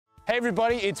Hey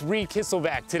everybody, it's Reid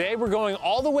Today we're going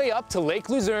all the way up to Lake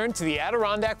Luzerne to the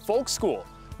Adirondack Folk School.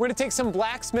 We're going to take some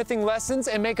blacksmithing lessons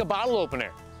and make a bottle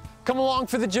opener. Come along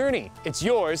for the journey. It's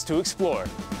yours to explore.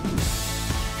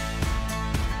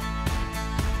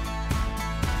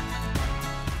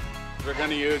 We're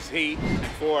going to use heat and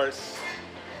force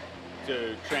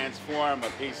to transform a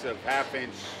piece of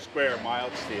half-inch square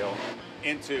mild steel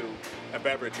into a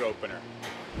beverage opener.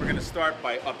 We're going to start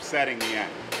by upsetting the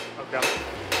end. Okay.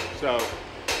 So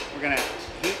we're going to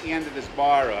heat the end of this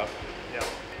bar up. Yep.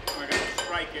 We're going to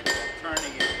strike it,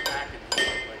 turning it back and forth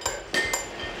like this.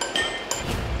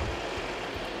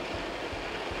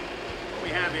 What we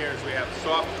have here is we have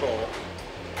soft coal.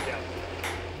 Yeah.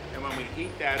 And when we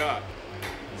heat that up,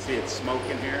 see it's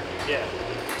smoking here? Yeah.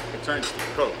 It turns to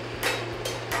coke.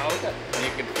 Oh, okay. And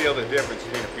you can feel the difference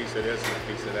between a piece of this and a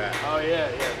piece of that. Oh yeah,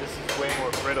 this is way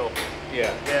more brittle.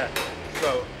 Yeah. Yeah.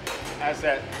 So as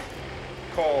that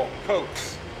coal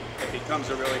coats, it becomes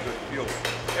a really good fuel.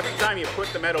 Every time you put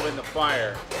the metal in the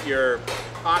fire, you're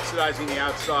oxidizing the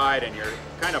outside and you're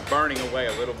kind of burning away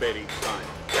a little bit each time.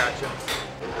 Gotcha.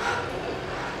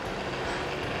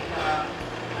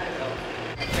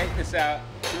 Take this out,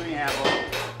 do the handle.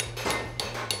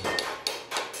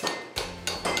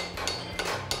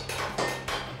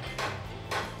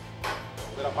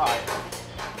 Hold it up high.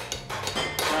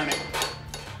 Turn it.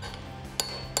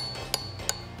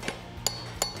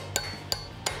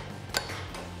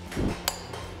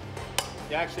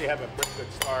 You actually have a pretty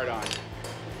good start on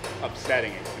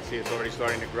upsetting it. You can see it's already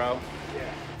starting to grow. Yeah.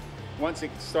 Once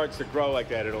it starts to grow like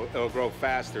that, it'll grow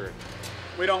faster.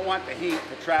 We don't want the heat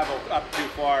to travel up too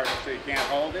far so you can't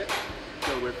hold it.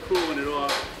 So we're cooling it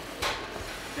off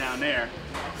down there.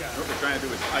 Okay. What we're trying to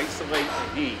do is isolate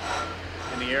the heat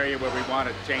in the area where we want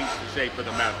to change the shape of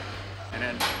the metal. And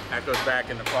then that goes back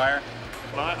in the fire.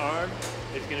 My arm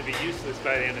is going to be useless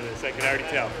by the end of this. I can already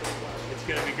tell. It's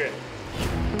going to be great.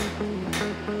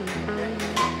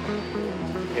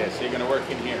 Yeah, so you're going to work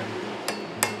in here.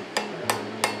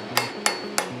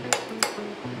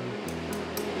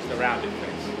 Just the rounded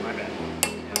face. My bad.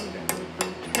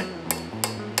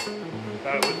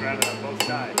 Thought it was rounded on both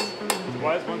sides. So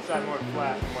why is one side more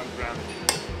flat and one's rounded?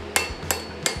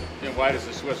 You know, why does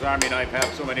the Swiss Army knife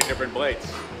have so many different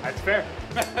blades? That's fair.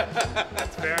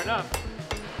 That's fair enough.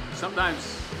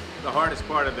 Sometimes the hardest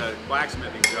part of the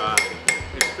blacksmithing job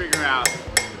is figuring out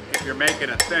if you're making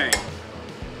a thing,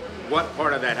 what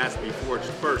part of that has to be forged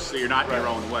first so you're not in your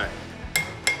own way.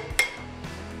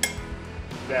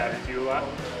 That happened to you a lot?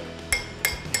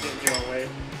 You get in your own way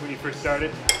when you first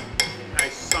started? I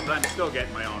sometimes still get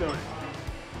in my own way.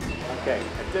 Okay,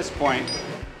 at this point,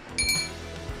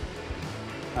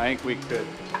 I think we can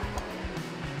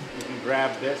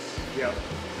grab this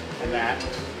and that.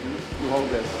 You hold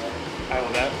this. I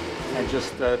hold that. And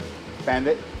just bend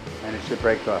it, and it should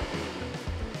break off.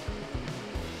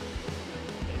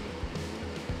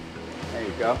 There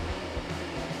you go.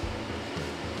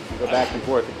 Go back and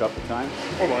forth a couple times.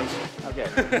 Or once. Okay.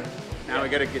 Now we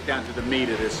got to get down to the meat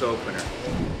of this opener.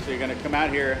 So you're going to come out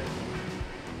here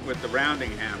with the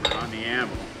rounding hammer on the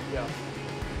anvil. Yeah.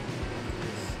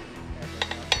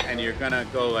 And you're going to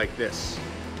go like this.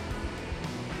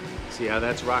 See how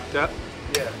that's rocked up?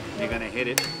 Yeah. You're going to hit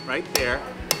it right there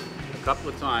a couple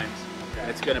of times. And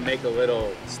it's going to make a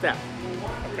little step.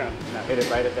 Okay. Now hit it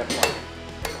right at that point.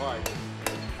 Hard.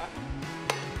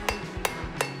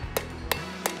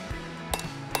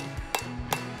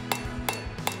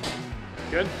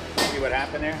 Good? See what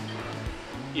happened there?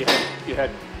 You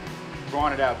had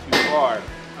drawn it out too far.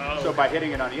 Oh, so okay. by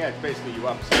hitting it on the edge, basically you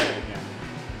upset it again.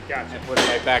 Gotcha. And put it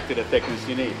right back to the thickness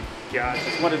you need. Gotcha.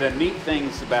 It's one of the neat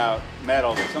things about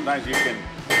metal that sometimes you can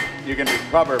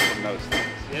recover from those things.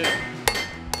 Yeah.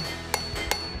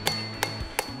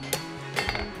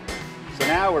 So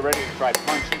now we're ready to try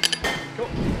punching. cool.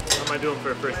 What am I doing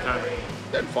for a first timer?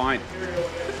 Then fine.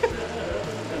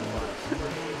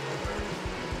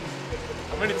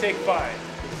 I'm going to take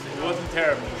 5. It wasn't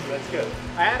terrible, so that's good.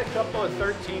 I had a couple of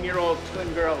 13-year-old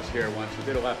twin girls here once who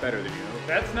did a lot better than you.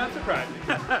 That's not surprising.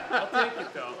 I'll take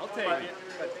it though. I'll take it.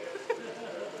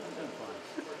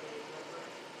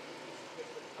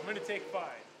 I'm going to take 5.